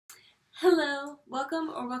Hello,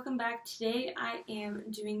 welcome back. Today I am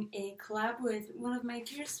doing a collab with one of my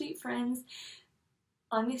dear sweet friends,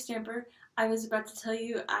 Anya Stamper. I was about to tell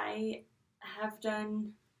you I have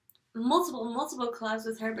done multiple collabs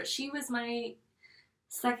with her, but she was my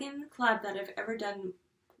second collab that I've ever done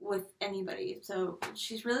with anybody. So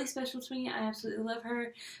she's really special to me. I absolutely love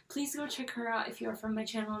her. Please go check her out if you are from my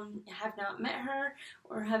channel and have not met her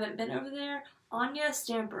or haven't been over there. Anya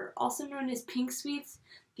Stamper, also known as Pink Sweets.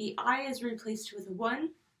 The I is replaced with a 1.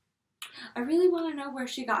 I really want to know where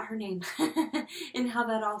she got her name and how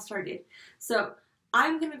that all started. So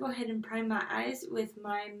I'm going to go ahead and prime my eyes with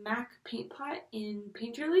my MAC paint pot in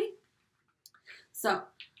Painterly. So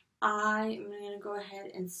I am going to go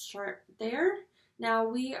ahead and start there. Now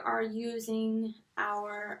we are using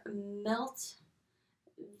our Melt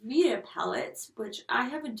Vida palette, which I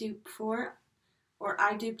have a dupe for, or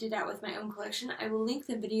I duped it out with my own collection. I will link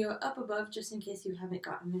the video up above just in case you haven't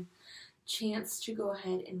gotten a chance to go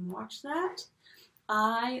ahead and watch that.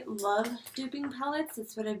 I love duping palettes.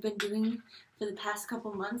 That's what I've been doing for the past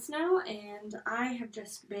couple months now, and I have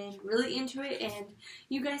just been really into it, and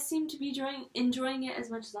you guys seem to be enjoying it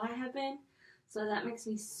as much as I have been, so that makes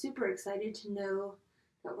me super excited to know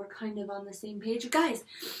that we're kind of on the same page. Guys,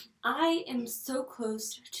 I am so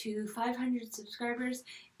close to 500 subscribers.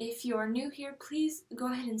 If you are new here, please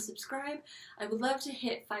go ahead and subscribe. I would love to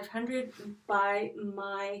hit 500 by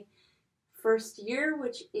my first year,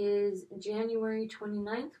 which is January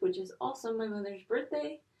 29th, which is also my mother's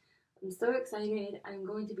birthday. I'm so excited. I'm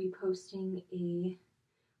going to be posting a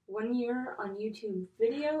 1 year on YouTube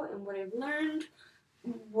video and what I've learned,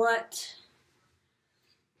 what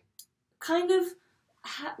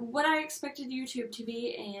I expected YouTube to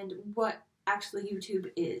be and what actually YouTube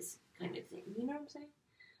is, kind of thing. You know what I'm saying?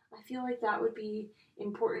 I feel like that would be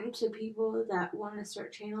important to people that want to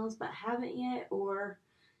start channels but haven't yet, or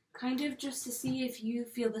kind of just to see if you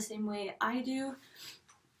feel the same way I do.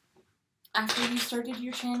 After you started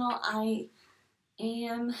your channel, I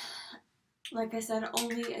am, like I said,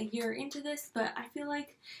 only a year into this, but I feel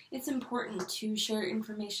like it's important to share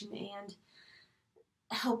information and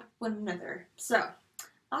help one another. So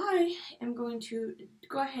I am going to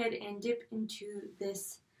go ahead and dip into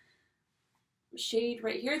this shade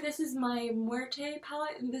right here. This is my Muerte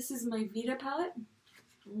palette, and this is my Vida palette.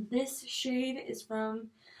 This shade is from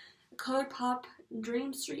ColourPop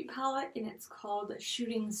Dream Street palette, and it's called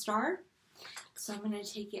Shooting Star. So I'm going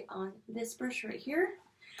to take it on this brush right here.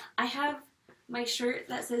 I have my shirt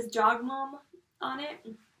that says Jog Mom on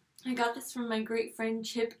it. I got this from my great friend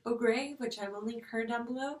Chip O'Gray, which I will link her down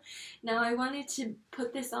below. Now I wanted to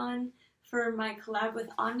put this on for my collab with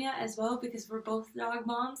Anya as well, because we're both dog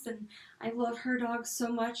moms and I love her dogs so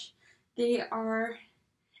much. They are,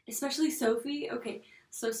 especially Sophie. Okay,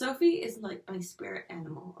 so Sophie is like my spirit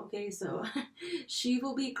animal, okay? So she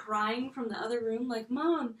will be crying from the other room like,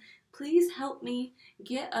 "Mom, please help me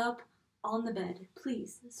get up on the bed,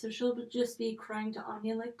 please." So she'll just be crying to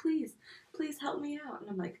Anya like, please help me out. And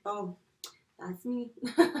I'm like, oh, that's me.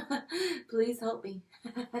 Please help me.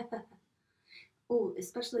 Oh,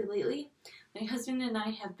 especially lately, my husband and I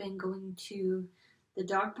have been going to the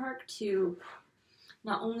dog park to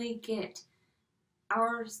not only get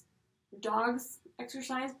our dogs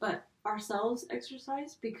exercise, but ourselves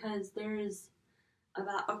exercise, because there is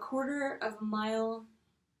about a quarter of a mile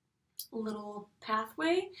little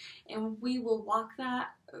pathway, and we will walk that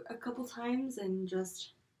a couple times and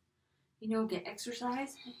just, you know, get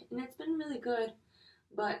exercise, and it's been really good.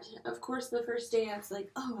 But of course the first day I was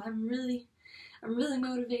like, oh, I'm really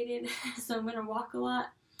motivated, so I'm gonna walk a lot,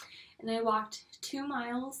 and I walked 2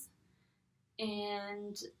 miles,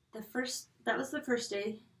 and that was the first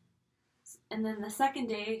day, and then the second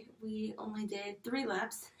day we only did 3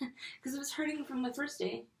 laps because it was hurting from the first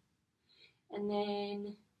day, and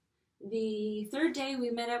then the third day we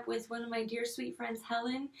met up with one of my dear sweet friends,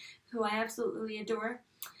 Helen, who I absolutely adore.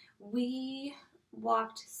 We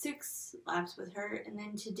walked 6 laps with her, and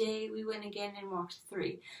then today we went again and walked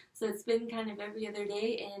 3. So it's been kind of every other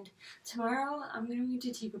day, and tomorrow I'm going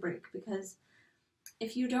to take a break because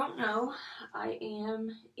if you don't know, I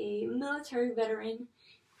am a military veteran,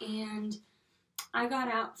 and I got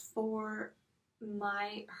out for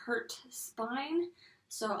my hurt spine.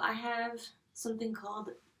 So I have something called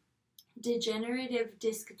degenerative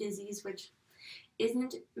disc disease, which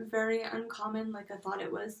isn't very uncommon like I thought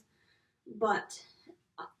it was, but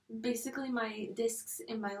basically my discs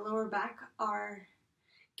in my lower back are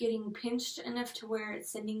getting pinched enough to where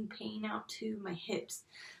it's sending pain out to my hips.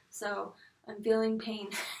 So I'm feeling pain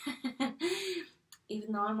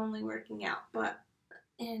even though I'm only working out, but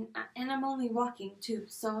and I'm only walking too,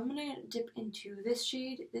 so I'm gonna dip into this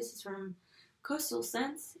shade. This is from Coastal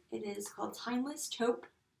Scents. It is called Timeless Taupe.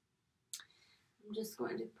 I'm just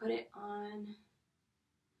going to put it on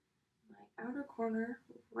my outer corner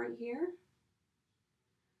right here.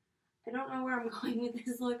 I don't know where I'm going with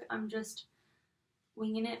this look. I'm just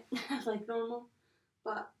winging it like normal,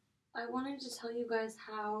 but I wanted to tell you guys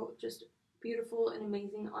how just beautiful and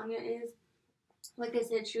amazing Anya is. Like I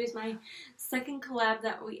said, she was my second collab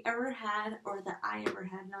that we ever had, or that I ever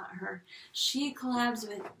had, not her. She collabs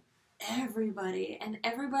with everybody, and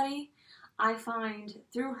everybody I find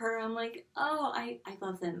through her, I'm like, oh, I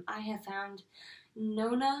love them. I have found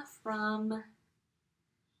Nona from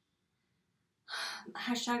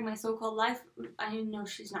hashtag My So-Called Life. I know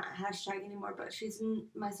she's not a hashtag anymore, but she's in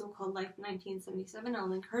My So-Called Life 1977. I'll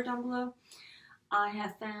link her down below. I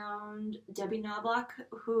have found Debbie Knoblauch,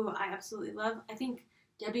 who I absolutely love. I think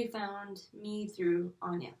Debbie found me through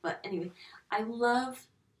Anya. But anyway, I love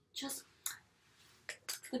just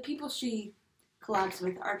the people she collabs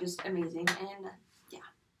with are just amazing. And yeah,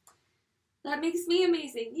 that makes me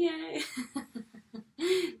amazing. Yay!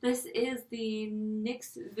 This is the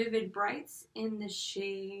NYX Vivid Brights in the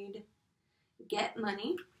shade Get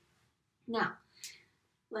Money. Now,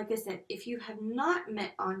 like I said, if you have not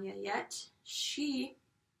met Anya yet, she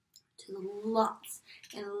does lots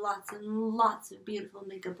and lots and lots of beautiful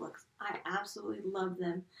makeup looks. I absolutely love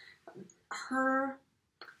them. Her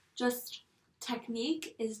just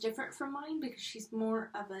technique is different from mine because she's more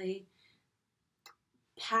of a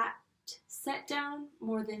pat set down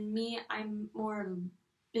more than me. I'm more of a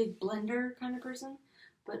big blender kind of person.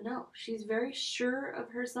 But no, she's very sure of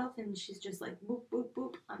herself and she's just like boop, boop,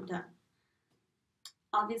 boop, I'm done.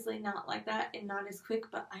 Obviously not like that and not as quick,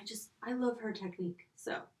 but I love her technique.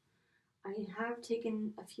 So I have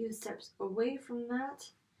taken a few steps away from that.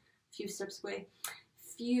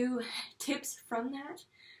 Few tips from that,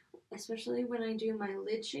 especially when I do my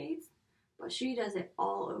lid shades, but she does it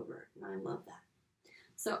all over and I love that.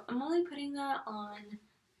 So I'm only putting that on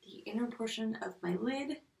the inner portion of my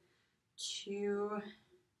lid to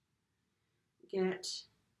get,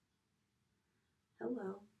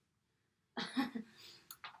 hello,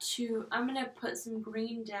 I'm going to put some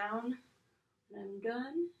green down when I'm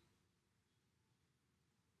done.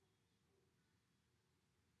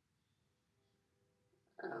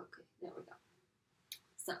 Okay, there we go.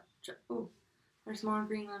 So, oh, there's more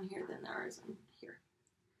green on here than there is on here.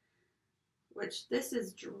 Which, this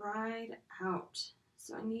is dried out.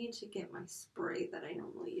 So I need to get my spray that I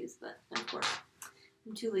normally use, but of course,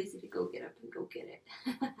 I'm too lazy to go get up and go get it.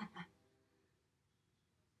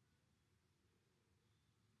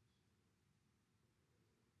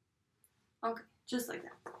 Okay, just like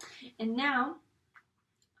that. And now,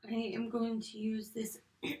 I am going to use this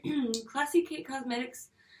Classy Kate Cosmetics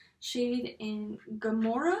shade in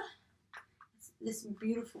Gamora. It's this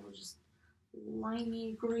beautiful, just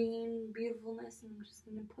limey green beautifulness, and I'm just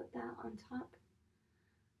going to put that on top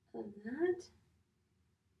of that.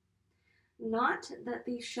 Not that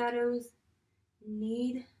these shadows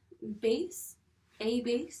need a base,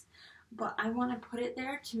 but I want to put it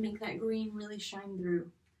there to make that green really shine through.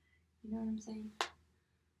 You know what I'm saying?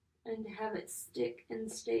 And to have it stick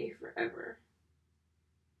and stay forever.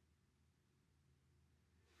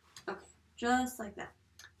 Okay, just like that.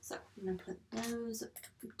 So I'm going to put those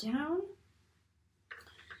down.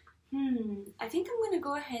 I think I'm going to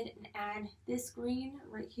go ahead and add this green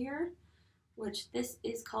right here, which this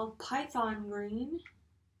is called Python Green.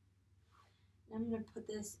 I'm going to put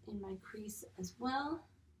this in my crease as well,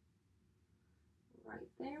 right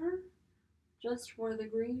there, just where the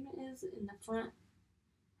green is in the front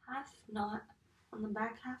half, not on the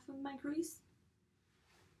back half of my crease.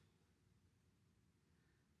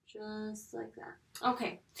 Just like that.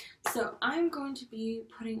 Okay, so I'm going to be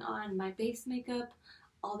putting on my base makeup,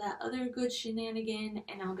 all that other good shenanigan,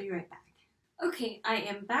 and I'll be right back. Okay, I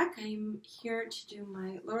am back. I'm here to do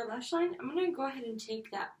my lower lash line. I'm going to go ahead and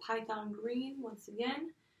take that Python Green once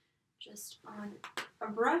again, just on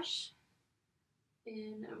a brush,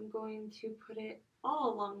 and I'm going to put it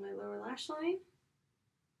all along my lower lash line,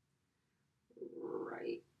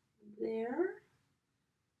 right there.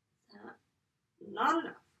 That, not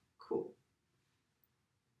enough. Cool.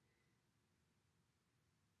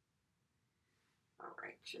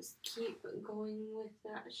 Alright, just keep going with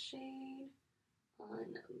that shade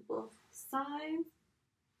on both sides.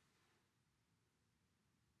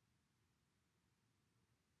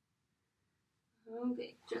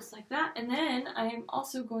 Okay, just like that. And then I am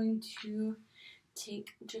also going to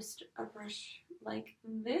take just a brush like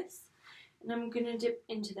this, and I'm going to dip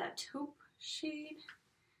into that taupe shade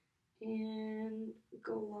and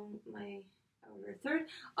go along my outer third.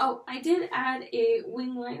 Oh, I did add a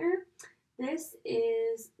wing liner. This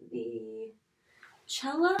is the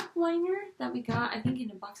Cella liner that we got, I think,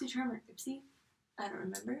 in a BoxyCharm or Ipsy. I don't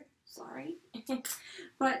remember. Sorry.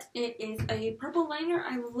 But it is a purple liner.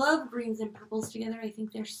 I love greens and purples together. I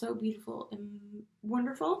think they're so beautiful and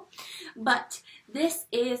wonderful. But this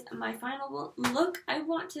is my final look. I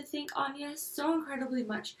want to thank Anya so incredibly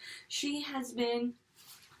much. She has been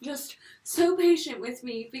just so patient with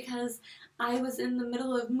me because I was in the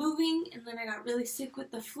middle of moving and then I got really sick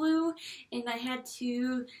with the flu and I had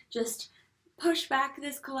to just push back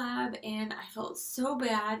this collab and I felt so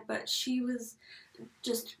bad, but she was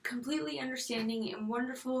just completely understanding and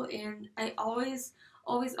wonderful, and I always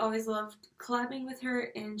loved collabing with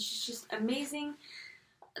her, and she's just amazing.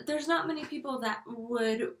 There's not many people that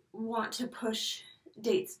would want to push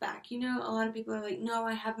dates back, you know. A lot of people are like, no,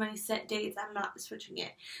 I have my set dates, I'm not switching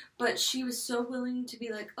it. But she was so willing to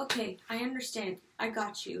be like, okay, I understand, I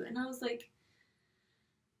got you. And I was like,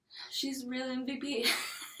 she's real MVP.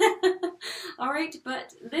 Alright,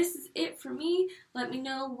 but this is it for me. Let me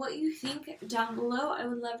know what you think down below. I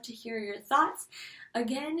would love to hear your thoughts.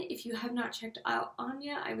 Again, if you have not checked out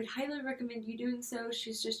Anya, I would highly recommend you doing so.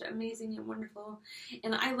 She's just amazing and wonderful.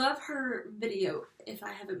 And I love her video, if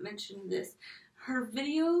I haven't mentioned this. Her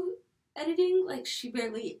video editing, like, she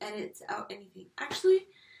barely edits out anything. Actually,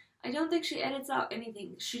 I don't think she edits out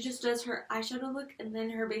anything. She just does her eyeshadow look and then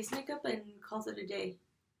her base makeup and calls it a day.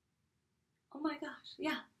 Oh my gosh,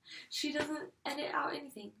 yeah. She doesn't edit out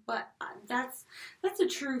anything, but that's a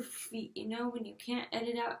true feat, you know, when you can't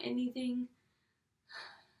edit out anything,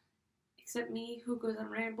 except me, who goes on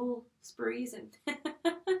ramble sprees. And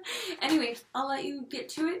anyway, I'll let you get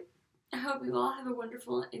to it. I hope you all have a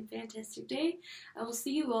wonderful and fantastic day. I will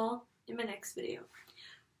see you all in my next video.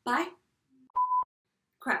 Bye.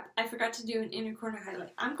 Crap, I forgot to do an inner corner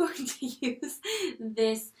highlight. I'm going to use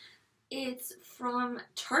this. It's from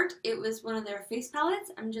Tarte. It was one of their face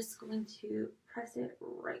palettes. I'm just going to press it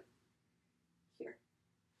right here.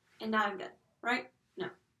 And now I'm done, right? No,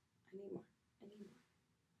 I need more. I need more.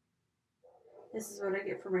 This is what I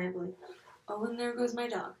get for rambling. Oh, and there goes my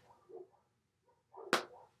dog.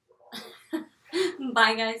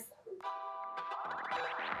 Bye, guys.